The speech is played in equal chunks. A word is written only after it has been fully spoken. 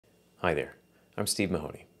Hi there, I'm Steve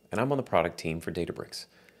Mahoney, and I'm on the product team for Databricks.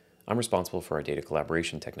 I'm responsible for our data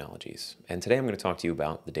collaboration technologies, and today I'm going to talk to you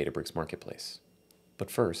about the Databricks Marketplace. But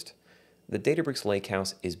first, the Databricks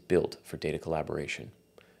Lakehouse is built for data collaboration.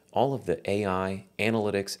 All of the AI,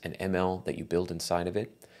 analytics, and ML that you build inside of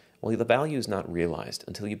it, well, the value is not realized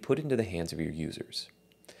until you put it into the hands of your users.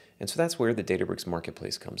 And so that's where the Databricks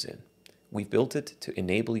Marketplace comes in. We've built it to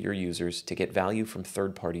enable your users to get value from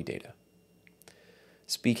third-party data.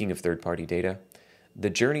 Speaking of third-party data, the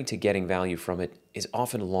journey to getting value from it is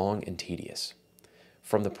often long and tedious.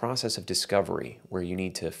 From the process of discovery, where you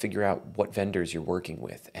need to figure out what vendors you're working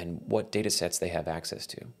with and what data sets they have access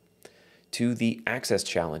to the access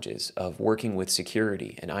challenges of working with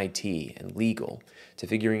security and IT and legal, to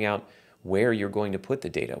figuring out where you're going to put the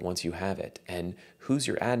data once you have it, and who's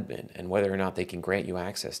your admin and whether or not they can grant you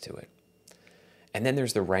access to it. And then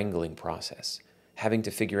there's the wrangling process, having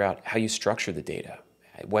to figure out how you structure the data,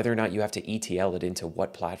 whether or not you have to ETL it into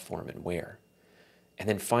what platform and where. And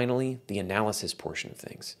then finally, the analysis portion of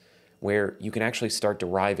things, where you can actually start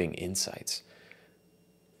deriving insights.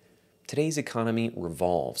 Today's economy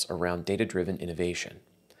revolves around data-driven innovation.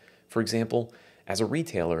 For example, as a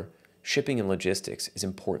retailer, shipping and logistics is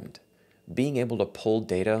important. Being able to pull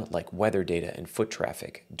data like weather data and foot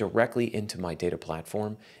traffic directly into my data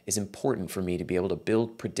platform is important for me to be able to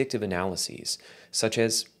build predictive analyses, such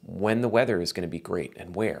as when the weather is going to be great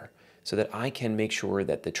and where, so that I can make sure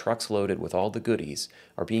that the trucks loaded with all the goodies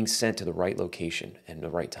are being sent to the right location and the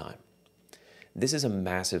right time. This is a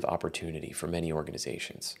massive opportunity for many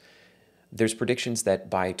organizations. There's predictions that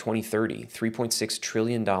by 2030, $3.6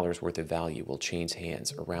 trillion worth of value will change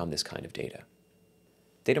hands around this kind of data.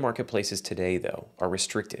 Data marketplaces today, though, are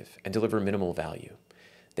restrictive and deliver minimal value.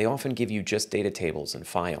 They often give you just data tables and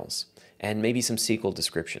files, and maybe some SQL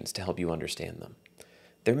descriptions to help you understand them.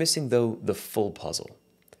 They're missing, though, the full puzzle.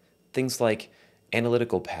 Things like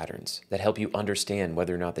analytical patterns that help you understand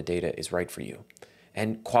whether or not the data is right for you,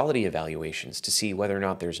 and quality evaluations to see whether or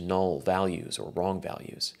not there's null values or wrong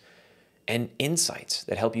values, and insights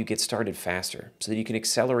that help you get started faster so that you can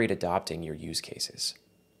accelerate adopting your use cases.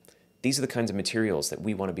 These are the kinds of materials that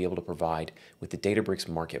we want to be able to provide with the Databricks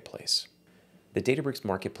Marketplace. The Databricks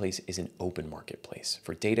Marketplace is an open marketplace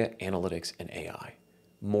for data, analytics, and AI.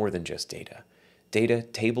 More than just data. Data,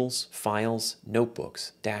 tables, files,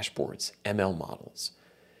 notebooks, dashboards, ML models.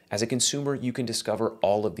 As a consumer, you can discover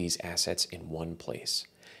all of these assets in one place,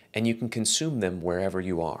 and you can consume them wherever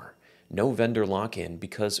you are. No vendor lock-in,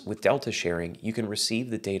 because with Delta sharing, you can receive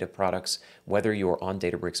the data products whether you are on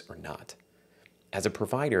Databricks or not. As a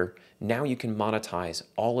provider, now you can monetize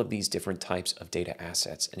all of these different types of data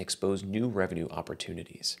assets and expose new revenue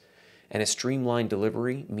opportunities. And a streamlined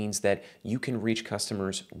delivery means that you can reach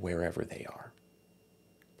customers wherever they are.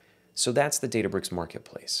 So that's the Databricks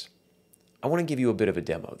Marketplace. I want to give you a bit of a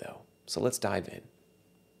demo, though, so let's dive in.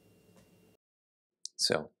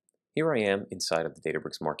 So here I am inside of the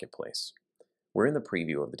Databricks Marketplace. We're in the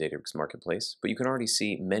preview of the Databricks Marketplace, but you can already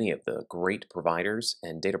see many of the great providers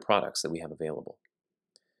and data products that we have available.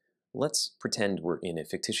 Let's pretend we're in a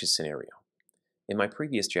fictitious scenario. In my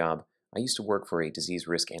previous job, I used to work for a disease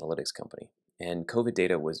risk analytics company, and COVID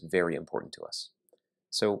data was very important to us.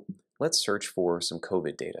 So let's search for some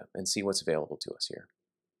COVID data and see what's available to us here.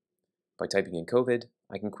 By typing in COVID,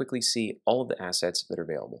 I can quickly see all of the assets that are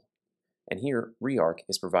available. And here, reArc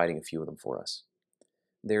is providing a few of them for us.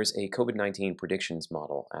 There's a COVID-19 predictions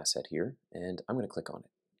model asset here, and I'm going to click on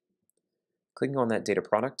it. Clicking on that data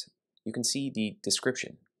product, you can see the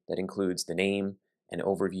description that includes the name, an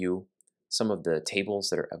overview, some of the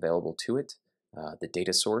tables that are available to it, the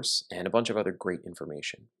data source, and a bunch of other great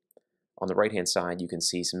information. On the right-hand side, you can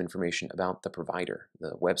see some information about the provider,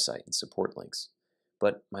 the website, and support links.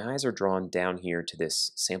 But my eyes are drawn down here to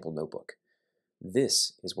this sample notebook.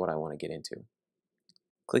 This is what I want to get into.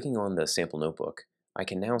 Clicking on the sample notebook, I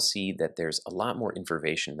can now see that there's a lot more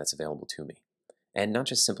information that's available to me. And not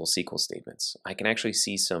just simple SQL statements. I can actually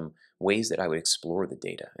see some ways that I would explore the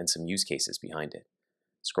data and some use cases behind it.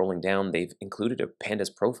 Scrolling down, they've included a pandas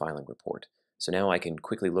profiling report. So now I can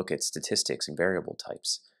quickly look at statistics and variable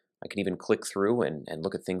types. I can even click through and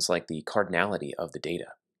look at things like the cardinality of the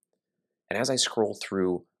data. And as I scroll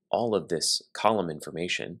through all of this column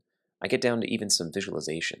information, I get down to even some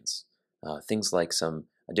visualizations. Things like some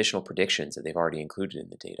additional predictions that they've already included in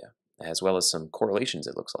the data, as well as some correlations,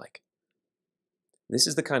 it looks like. This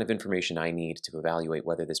is the kind of information I need to evaluate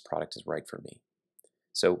whether this product is right for me.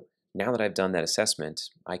 So now that I've done that assessment,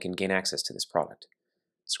 I can gain access to this product.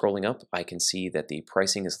 Scrolling up, I can see that the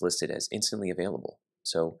pricing is listed as instantly available.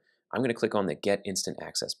 So I'm going to click on the Get Instant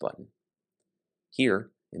Access button.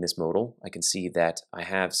 Here, In this modal, I can see that I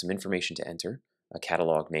have some information to enter, a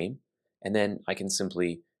catalog name, and then I can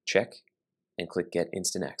simply check and click Get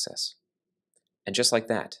Instant Access. And just like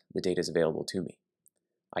that, the data is available to me.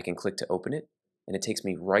 I can click to open it, and it takes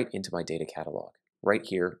me right into my data catalog, right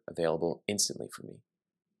here, available instantly for me.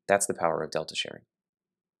 That's the power of delta sharing.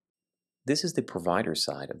 This is the provider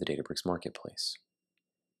side of the Databricks Marketplace.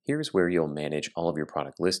 Here's where you'll manage all of your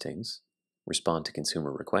product listings, respond to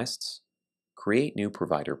consumer requests, create new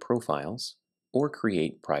provider profiles, or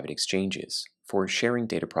create private exchanges for sharing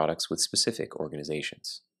data products with specific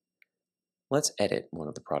organizations. Let's edit one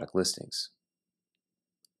of the product listings.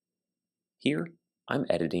 Here, I'm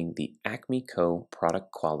editing the Acme Co.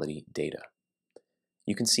 product quality data.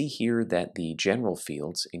 You can see here that the general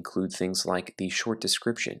fields include things like the short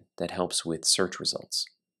description that helps with search results.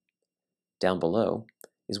 Down below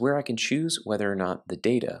is where I can choose whether or not the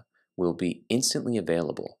data will be instantly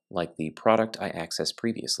available, like the product I accessed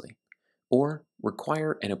previously, or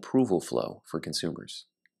require an approval flow for consumers.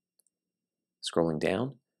 Scrolling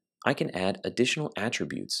down, I can add additional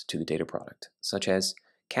attributes to the data product, such as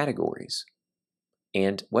categories,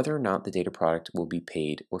 and whether or not the data product will be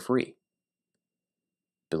paid or free.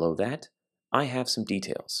 Below that, I have some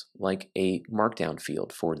details, like a markdown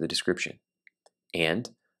field for the description, and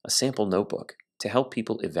a sample notebook to help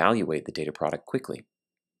people evaluate the data product quickly.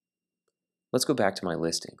 Let's go back to my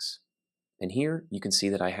listings, and here you can see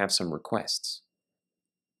that I have some requests,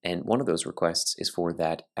 and one of those requests is for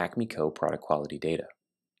that Acme Co. product quality data.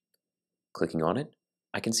 Clicking on it,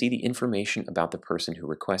 I can see the information about the person who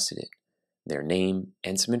requested it, their name,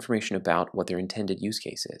 and some information about what their intended use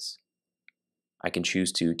case is. I can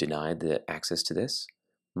choose to deny the access to this,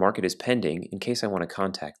 mark it as pending in case I want to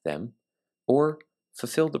contact them, or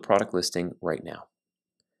fulfill the product listing right now.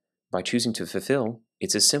 By choosing to fulfill,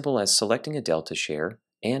 it's as simple as selecting a delta share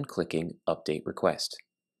and clicking Update Request.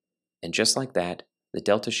 And just like that, the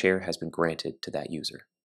delta share has been granted to that user.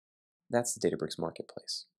 That's the Databricks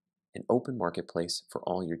Marketplace, an open marketplace for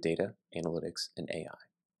all your data, analytics, and AI.